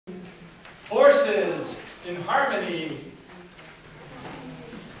Horses in harmony.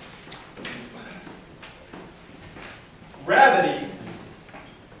 Gravity.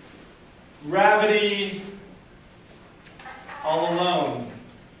 Gravity all alone.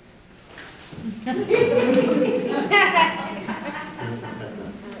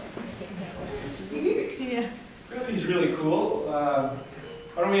 Gravity's really cool. Why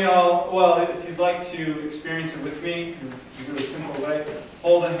don't we all, well, if you'd like to experience it with me in a really simple way,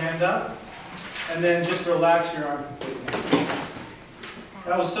 hold a hand up and then just relax your arm completely.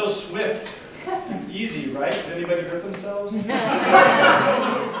 That was so swift. Easy, right? Did anybody hurt themselves? One,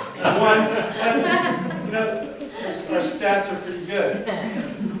 you know, our stats are pretty good.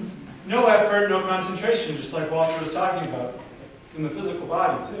 No effort, no concentration, just like Walter was talking about in the physical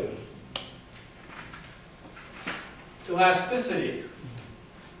body too. Elasticity.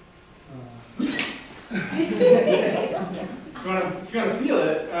 If you want to feel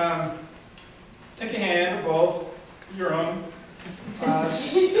it, take a hand, or both, your own.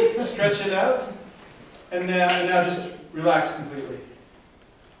 Stretch it out, and now just relax completely.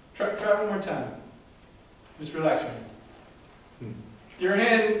 Try one more time. Just relax your hand. Your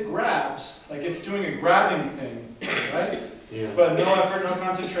hand grabs, like it's doing a grabbing thing, right? Yeah. But no effort, no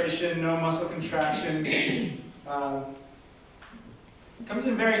concentration, no muscle contraction. Comes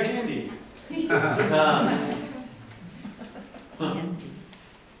in very handy.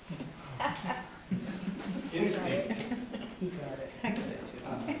 Instinct.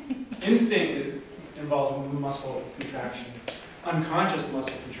 Instinct involves muscle contraction, unconscious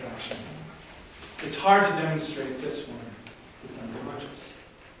muscle contraction. It's hard to demonstrate this one, because it's unconscious.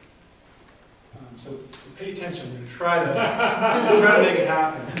 So pay attention. I'm going to try to make it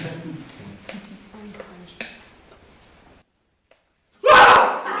happen. Unconscious.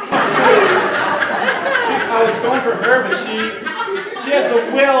 See, I was going for her, but she has the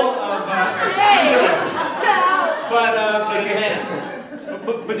will of a steel.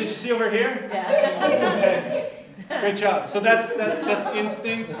 But did you see over here? Yeah. Okay. Great job. So that's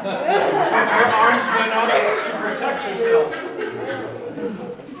instinct. Her arms went up to protect herself.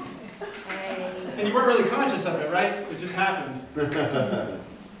 And you weren't really conscious of it, right? It just happened.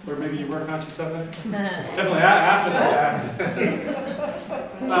 Or maybe you were conscious of it. Definitely after the fact.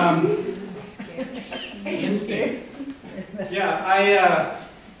 Instinct. Yeah,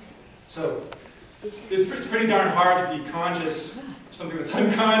 so it's pretty darn hard to be conscious of something that's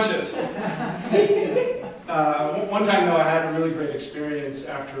unconscious. One time, though, I had a really great experience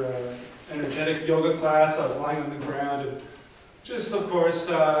after an energetic yoga class. I was lying on the ground and just, of course,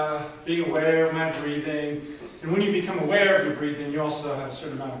 being aware of my breathing. And when you become aware of your breathing, you also have a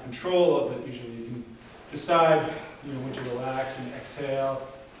certain amount of control of it. Usually you can decide when to relax and exhale,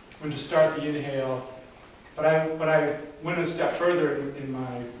 when to start the inhale. But I went a step further in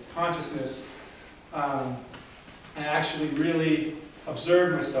my consciousness. I actually really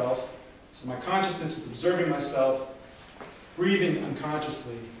observed myself. So my consciousness is observing myself, breathing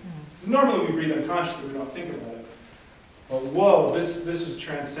unconsciously. Because normally we breathe unconsciously, we don't think about it. But whoa, this was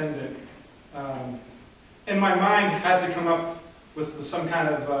transcendent. And my mind had to come up with some kind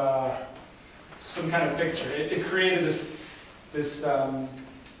of picture. It created this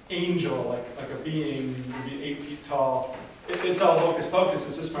angel, like a being, maybe 8 feet tall. It's all hocus pocus.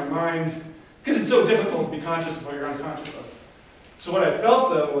 It's just my mind, because it's so difficult to be conscious of what you're unconscious of. So what I felt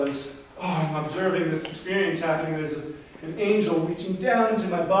though was, I'm observing this experience happening. There's an angel reaching down into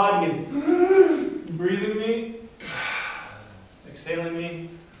my body and breathing me, exhaling me,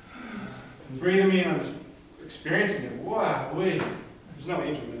 and breathing me, and I'm just experiencing it. Wow, wait, there's no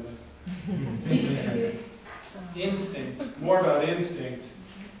angel in there. Instinct, more about instinct.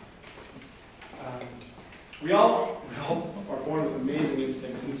 We all are born with amazing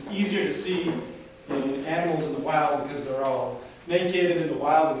instincts, and it's easier to see in animals in the wild because they're all naked and in the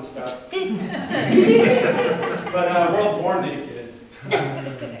wild and stuff. But we're all born naked.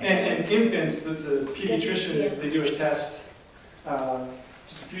 And infants, the pediatrician, they do a test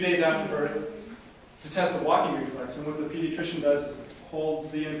just a few days after birth to test the walking reflex. And what the pediatrician does is holds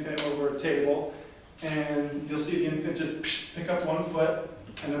the infant over a table, and you'll see the infant just pick up one foot,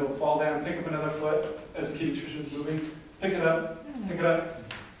 and it'll fall down, pick up another foot as the pediatrician is moving, pick it up, pick it up.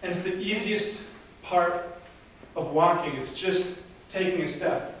 And it's the easiest part of walking. It's just taking a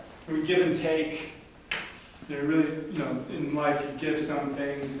step. And we give and take. Really, in life you give some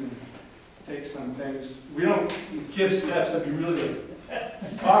things and take some things. We don't give steps. That'd be really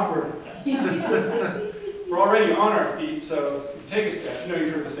awkward. We're already on our feet, so take a step. You've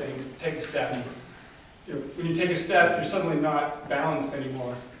heard the saying, take a step. When you take a step, you're suddenly not balanced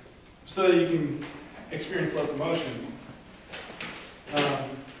anymore, so that you can experience locomotion.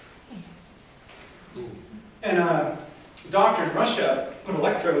 And a doctor in Russia put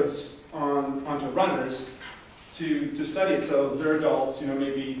electrodes onto runners to study it. So they're adults,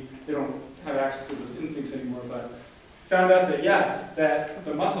 maybe they don't have access to those instincts anymore, but found out that, yeah, that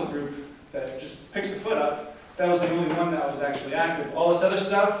the muscle group that just picks the foot up, that was the only one that was actually active. All this other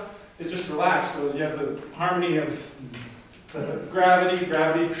stuff is just relaxed. So you have the harmony of the gravity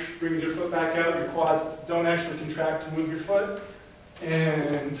brings your foot back out, your quads don't actually contract to move your foot,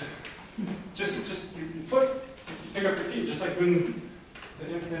 and just your foot, you pick up your feet, just like when the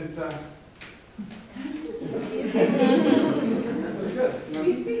infant, that's good.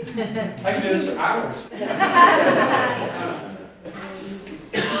 I can do this for hours.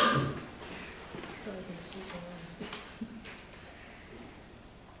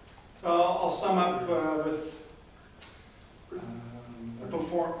 So I'll sum up with a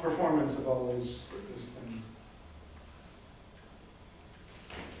performance of all those things.